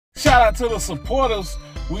Shout out to the supporters.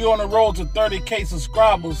 We on the road to 30K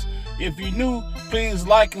subscribers. If you're new, please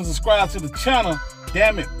like and subscribe to the channel.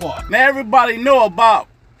 Damn it, boy. Now everybody know about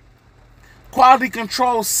quality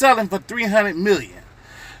control selling for $300 million.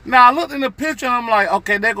 Now I looked in the picture and I'm like,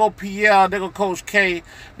 okay, there go PL, there go Coach K,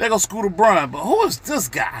 there go Scooter Braun. But who is this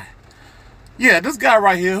guy? Yeah, this guy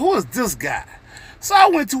right here. Who is this guy? So I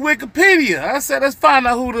went to Wikipedia. I said, let's find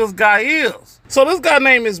out who this guy is. So this guy's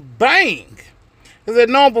name is Bang. He's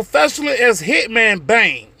known professionally as Hitman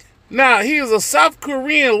Bang. Now, he is a South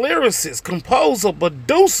Korean lyricist, composer,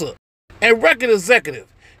 producer, and record executive.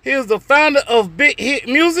 He is the founder of Big Hit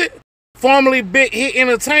Music, formerly Big Hit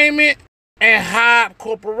Entertainment, and Hype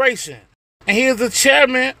Corporation. And he is the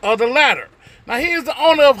chairman of the latter. Now, he is the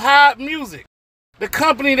owner of Hype Music, the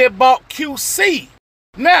company that bought QC.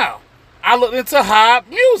 Now, I looked into Hype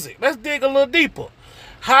Music. Let's dig a little deeper.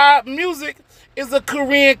 Hype Music is a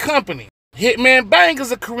Korean company. Hitman Bang is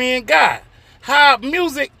a Korean guy. Hype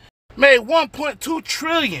Music made $1.2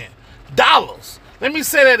 trillion. Let me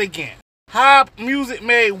say that again. Hype Music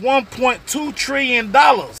made $1.2 trillion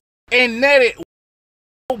and netted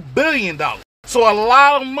 $1 billion. So a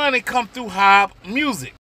lot of money come through Hype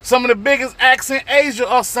Music. Some of the biggest acts in Asia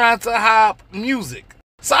are signed to Hype Music.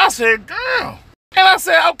 So I said, damn. And I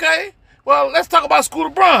said, okay, well, let's talk about Scooter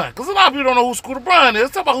Braun. Because a lot of people don't know who Scooter Braun is.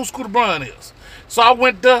 Let's talk about who Scooter Braun is. So I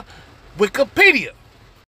went to Wikipedia.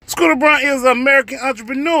 Scooter Braun is an American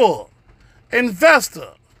entrepreneur, investor,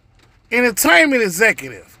 entertainment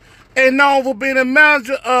executive, and known for being a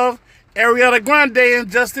manager of Ariana Grande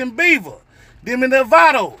and Justin Bieber, Demi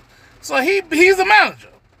Lovato. So he's a manager.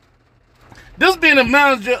 This being a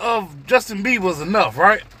manager of Justin Bieber is enough,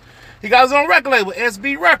 right? He got his own record label,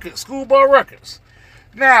 SB Records, Schoolboy Records.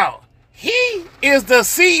 Now, he is the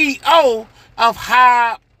CEO of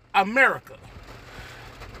Hype America.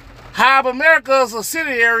 Hype America is a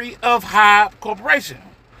subsidiary of Hype Corporation,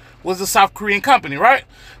 was a South Korean company, right?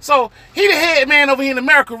 So he the head man over here in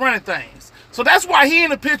America running things. So that's why he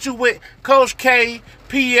in the picture with Coach K,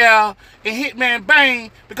 PL, and Hitman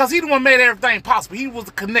Bang, because he the one made everything possible. He was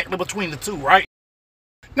the connector between the two, right?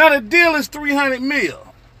 Now the deal is $300 million.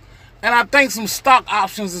 And I think some stock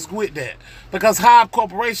options is with that, because Hype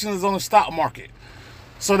Corporation is on the stock market.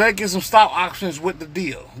 So they get some stock options with the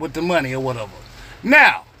deal, with the money or whatever.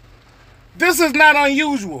 Now, this is not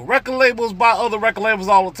unusual. Record labels buy other record labels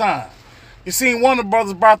all the time. You seen Warner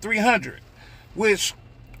Brothers buy 300, which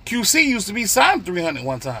QC used to be signed 300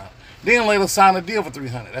 one time. Then later signed a deal for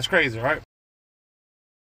 300. That's crazy, right?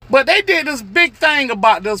 But they did this big thing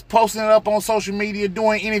about this, posting it up on social media,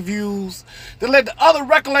 doing interviews, to let the other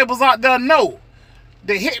record labels out there know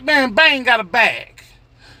that Hitman Bang got a bag.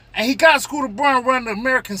 And he got Scooter Braun running the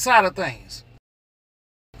American side of things.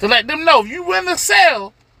 To let them know, if you win the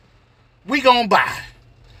sale, we gonna buy.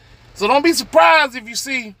 So don't be surprised if you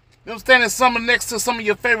see them standing next to some of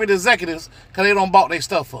your favorite executives because they don't bought their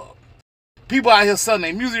stuff up. People out here selling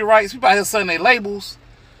their music rights. People out here selling their labels.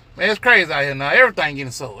 Man, it's crazy out here now. Everything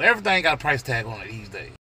getting sold. Everything got a price tag on it these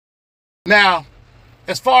days. Now,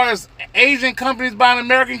 as far as Asian companies buying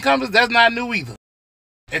American companies, that's not new either.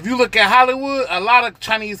 If you look at Hollywood, a lot of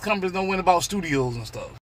Chinese companies don't win about studios and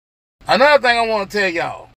stuff. Another thing I want to tell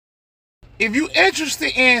y'all. If you're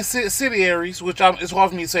interested in subsidiaries, which it's hard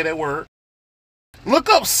for me to say that word, look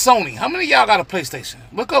up Sony. How many of y'all got a PlayStation?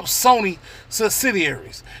 Look up Sony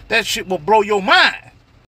subsidiaries. That shit will blow your mind.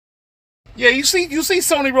 Yeah, you see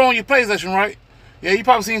Sony roll on your PlayStation, right? Yeah, you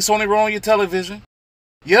probably seen Sony roll on your television.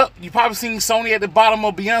 Yep, you probably seen Sony at the bottom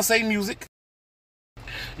of Beyonce music.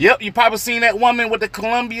 Yep, you probably seen that woman with the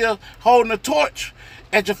Columbia holding a torch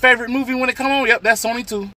at your favorite movie when it come on. Yep, that's Sony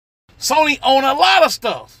too. Sony own a lot of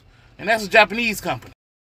stuff. And that's a Japanese company.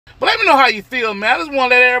 But let me know how you feel, man. I just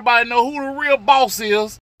want to let everybody know who the real boss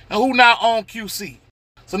is and who now on QC.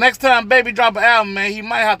 So next time Baby drop an album, man, he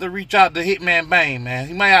might have to reach out to Hitman Bang, man.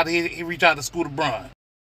 He might have to reach out to Scooter Braun.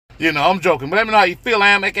 You know, I'm joking. But let me know how you feel. I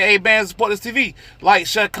am a.k.a. Band Support This TV. Like,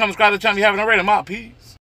 share, comment, subscribe to the channel if you haven't already. I'm out. Peace.